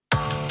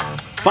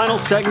Final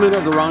segment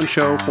of the Ron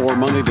Show for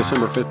Monday,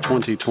 December 5th,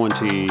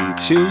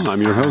 2022.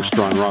 I'm your host,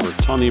 Ron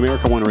Roberts, on the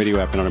America One Radio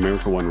app and on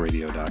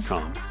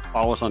AmericaOneRadio.com.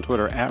 Follow us on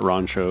Twitter at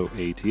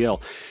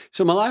RonShowATL.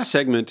 So my last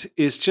segment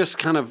is just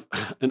kind of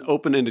an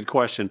open-ended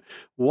question.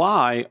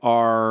 Why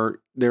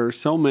are there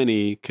so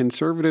many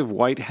conservative,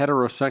 white,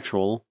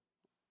 heterosexual,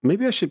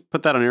 maybe I should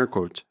put that on air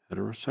quotes,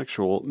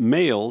 heterosexual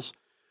males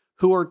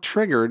who are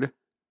triggered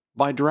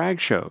by drag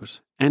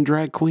shows and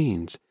drag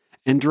queens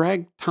and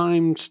drag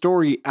time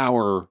story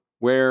hour,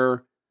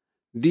 where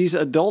these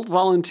adult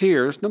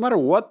volunteers, no matter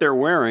what they're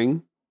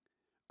wearing,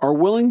 are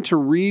willing to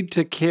read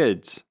to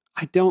kids?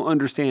 I don't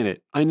understand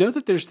it. I know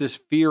that there's this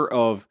fear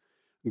of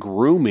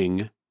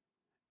grooming,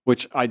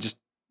 which I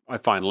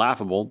find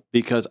laughable,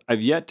 because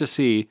I've yet to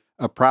see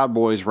a Proud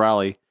Boys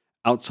rally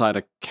outside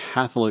a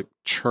Catholic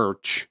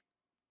church.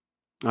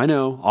 I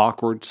know,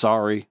 awkward,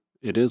 sorry.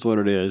 It is what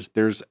it is.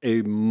 There's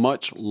a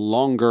much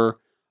longer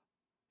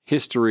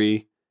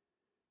history,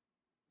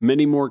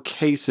 many more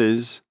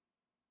cases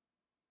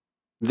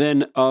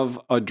than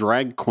of a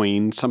drag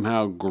queen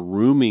somehow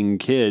grooming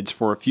kids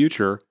for a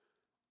future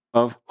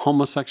of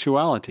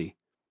homosexuality.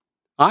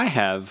 I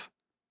have,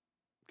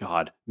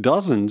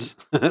 dozens,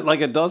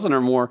 like a dozen or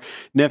more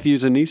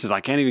nephews and nieces.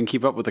 I can't even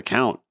keep up with the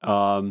count.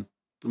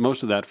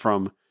 Most of that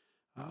from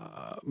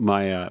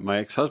my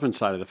ex-husband's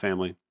side of the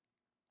family.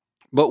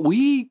 But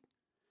we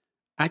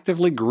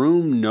actively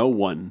groom no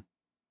one.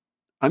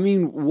 I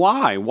mean,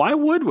 why? Why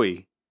would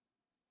we?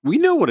 We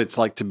know what it's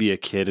like to be a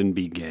kid and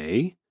be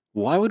gay.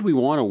 Why would we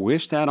want to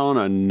wish that on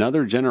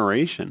another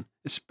generation,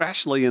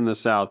 especially in the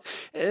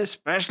South,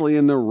 especially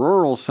in the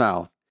rural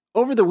South?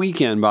 Over the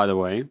weekend, by the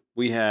way,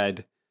 we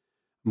had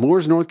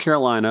Moores, North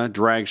Carolina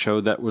drag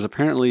show that was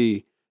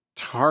apparently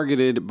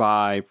targeted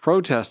by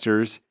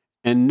protesters.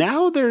 And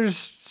now there's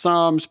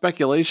some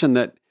speculation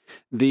that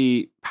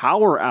the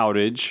power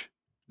outage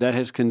that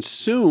has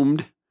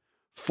consumed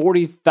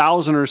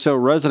 40,000 or so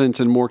residents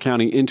in Moore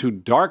County into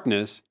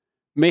darkness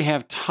may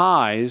have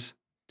ties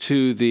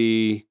to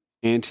the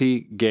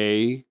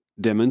anti-gay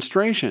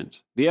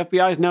demonstrations. The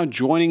FBI is now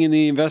joining in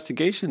the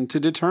investigation to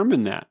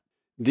determine that.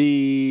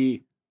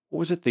 The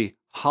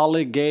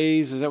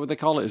Holigays? Is that what they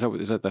call it? Is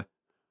that the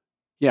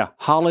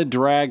Holly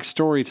Drag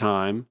Story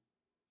Time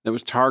that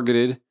was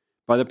targeted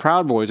by the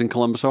Proud Boys in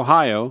Columbus,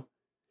 Ohio,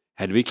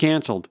 had to be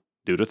canceled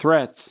due to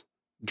threats.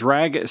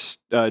 Drag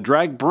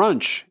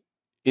brunch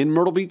in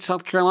Myrtle Beach,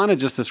 South Carolina,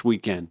 just this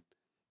weekend,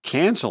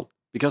 canceled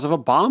because of a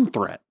bomb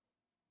threat.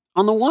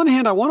 On the one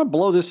hand, I want to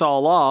blow this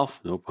all off,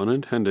 no pun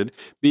intended,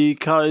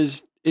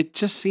 because it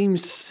just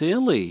seems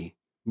silly.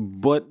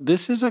 But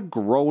this is a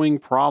growing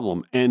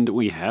problem, and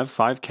we have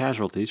 5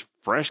 casualties,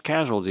 fresh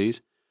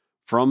casualties,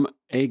 from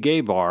a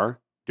gay bar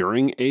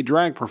during a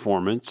drag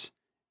performance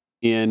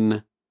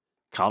in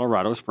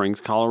Colorado Springs,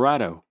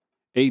 Colorado,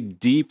 a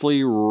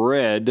deeply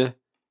red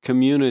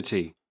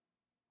community.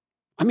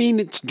 I mean,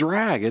 it's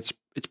drag, it's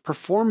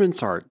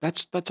performance art.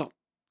 That's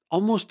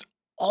almost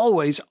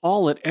always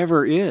all it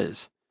ever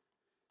is.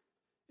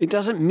 It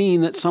doesn't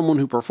mean that someone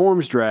who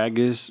performs drag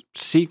is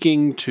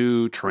seeking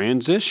to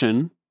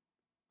transition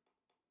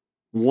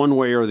one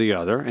way or the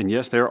other. And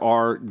yes, there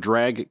are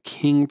drag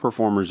king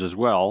performers as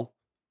well.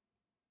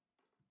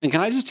 And can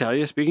I just tell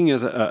you, speaking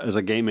as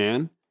a gay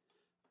man,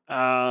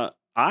 I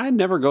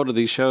never go to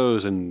these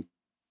shows and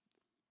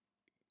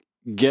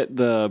get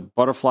the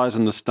butterflies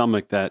in the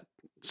stomach, that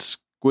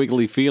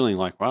squiggly feeling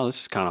like, wow,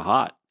 this is kind of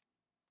hot.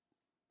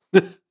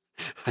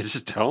 I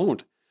just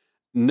don't.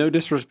 No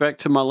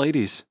disrespect to my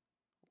ladies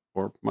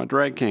or my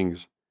drag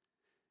kings.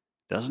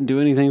 Doesn't do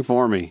anything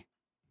for me.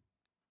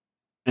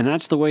 And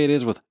that's the way it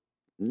is with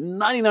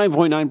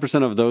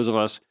 99.9% of those of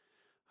us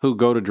who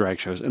go to drag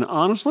shows. And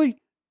honestly,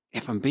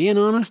 if I'm being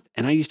honest,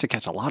 and I used to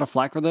catch a lot of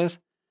flack for this,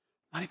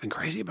 I'm not even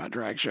crazy about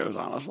drag shows,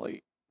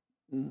 honestly.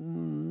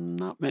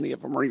 Not many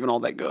of them are even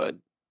all that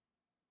good.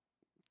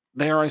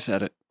 There, I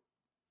said it.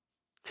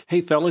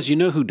 Hey, fellas, you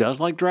know who does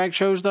like drag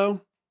shows,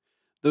 though?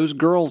 Those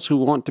girls who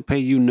want to pay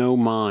you no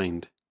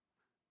mind.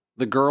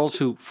 The girls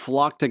who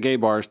flock to gay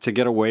bars to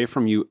get away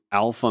from you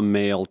alpha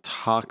male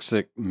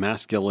toxic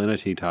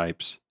masculinity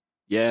types.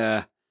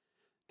 Yeah,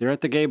 they're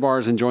at the gay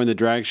bars enjoying the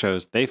drag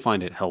shows. They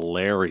find it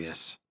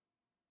hilarious.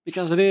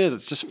 Because it is.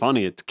 It's just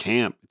funny. It's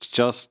camp. It's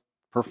just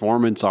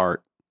performance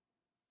art.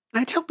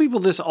 I tell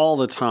people this all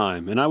the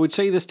time, and I would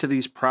say this to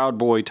these Proud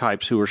Boy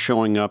types who are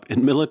showing up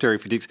in military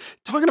fatigues.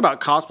 Talking about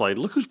cosplay,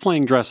 look who's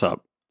playing dress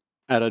up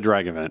at a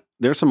drag event.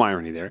 There's some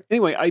irony there.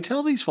 Anyway, I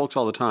tell these folks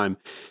all the time,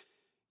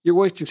 you're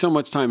wasting so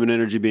much time and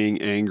energy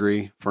being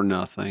angry for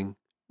nothing.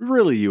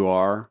 Really, you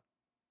are.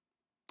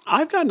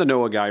 I've gotten to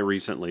know a guy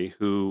recently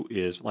who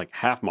is like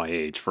half my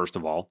age, first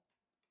of all,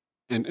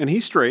 and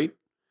he's straight.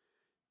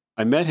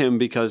 I met him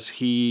because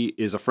he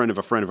is a friend of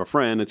a friend of a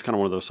friend. It's kind of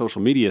one of those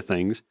social media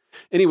things.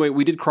 Anyway,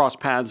 we did cross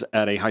paths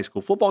at a high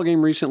school football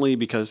game recently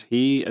because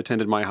he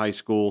attended my high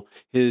school.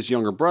 His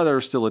younger brother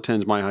still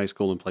attends my high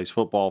school and plays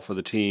football for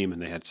the team,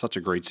 and they had such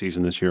a great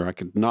season this year. I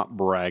could not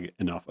brag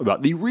enough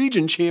about the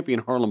region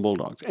champion Harlem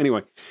Bulldogs.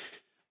 Anyway,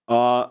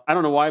 I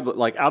don't know why, but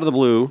like out of the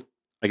blue,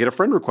 I get a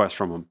friend request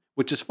from him.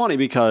 which is funny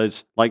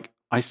because, like,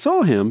 I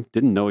saw him,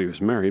 didn't know he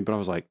was married, but I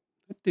was like,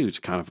 that dude's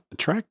kind of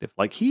attractive.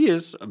 Like, he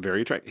is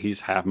very attractive.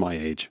 He's half my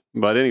age.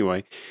 But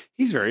anyway,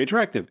 he's very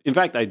attractive. In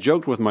fact, I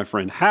joked with my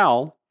friend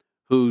Hal,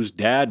 whose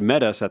dad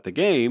met us at the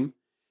game.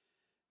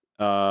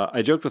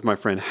 I joked with my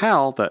friend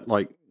Hal that,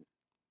 like,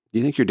 do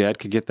you think your dad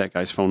could get that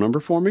guy's phone number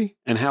for me?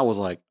 And Hal was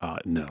like,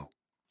 no.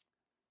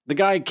 The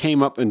guy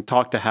came up and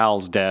talked to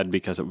Hal's dad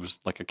because it was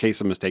like a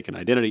case of mistaken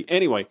identity.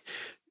 Anyway,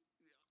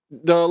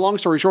 the long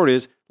story short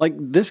is, like,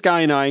 this guy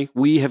and I,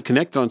 we have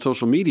connected on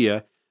social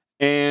media,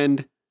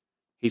 and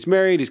he's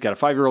married. He's got a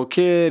 5-year-old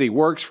kid. He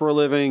works for a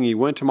living. He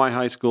went to my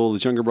high school.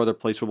 His younger brother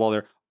plays football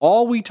there.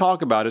 All we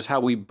talk about is how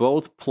we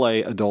both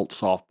play adult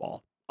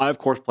softball. I, of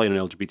course, play in an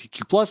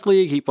LGBTQ plus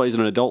league. He plays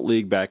in an adult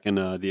league back in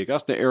the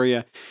Augusta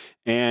area.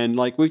 And,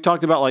 like, we've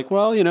talked about, like,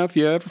 well, you know, if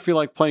you ever feel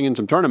like playing in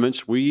some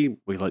tournaments, we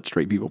let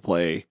straight people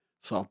play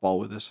softball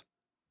with us.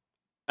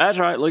 That's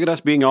right. Look at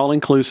us being all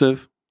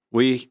inclusive.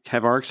 We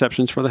have our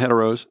exceptions for the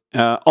heteros.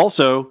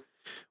 Also,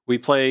 we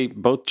play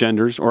both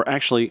genders, or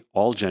actually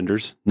all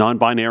genders,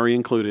 non-binary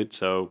included.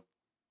 So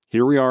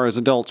here we are as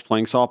adults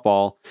playing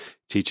softball,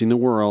 teaching the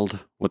world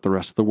what the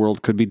rest of the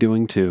world could be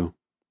doing too.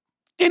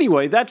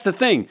 Anyway, that's the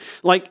thing.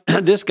 Like,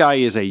 this guy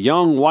is a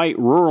young, white,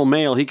 rural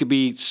male. He could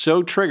be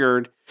so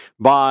triggered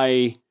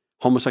by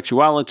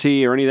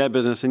homosexuality or any of that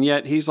business, and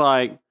yet he's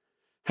like,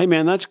 hey,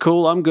 man, that's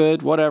cool. I'm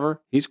good.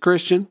 Whatever. He's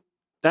Christian.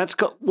 That's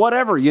cool.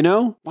 Whatever, you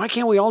know? Why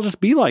can't we all just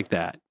be like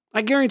that?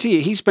 I guarantee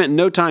you, he spent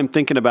no time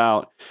thinking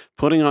about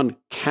putting on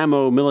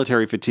camo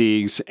military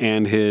fatigues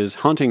and his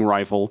hunting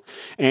rifle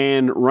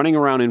and running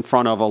around in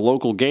front of a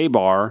local gay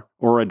bar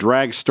or a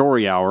drag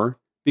story hour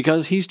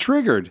because he's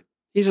triggered.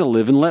 He's a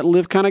live and let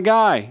live kind of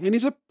guy, and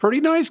he's a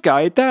pretty nice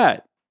guy at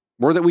that.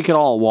 Or that we could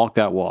all walk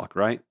that walk,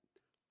 right?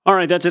 All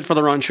right, that's it for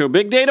the Ron Show.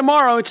 Big day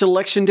tomorrow. It's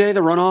election day,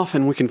 the runoff,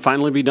 and we can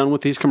finally be done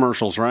with these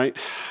commercials, right?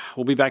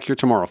 We'll be back here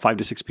tomorrow, 5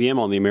 to 6 p.m.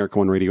 on the America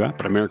One Radio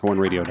app at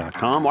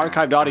AmericaOneRadio.com.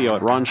 Archived audio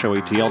at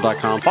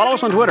RonShowATL.com. Follow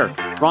us on Twitter,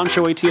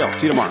 RonShowATL.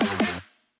 See you tomorrow.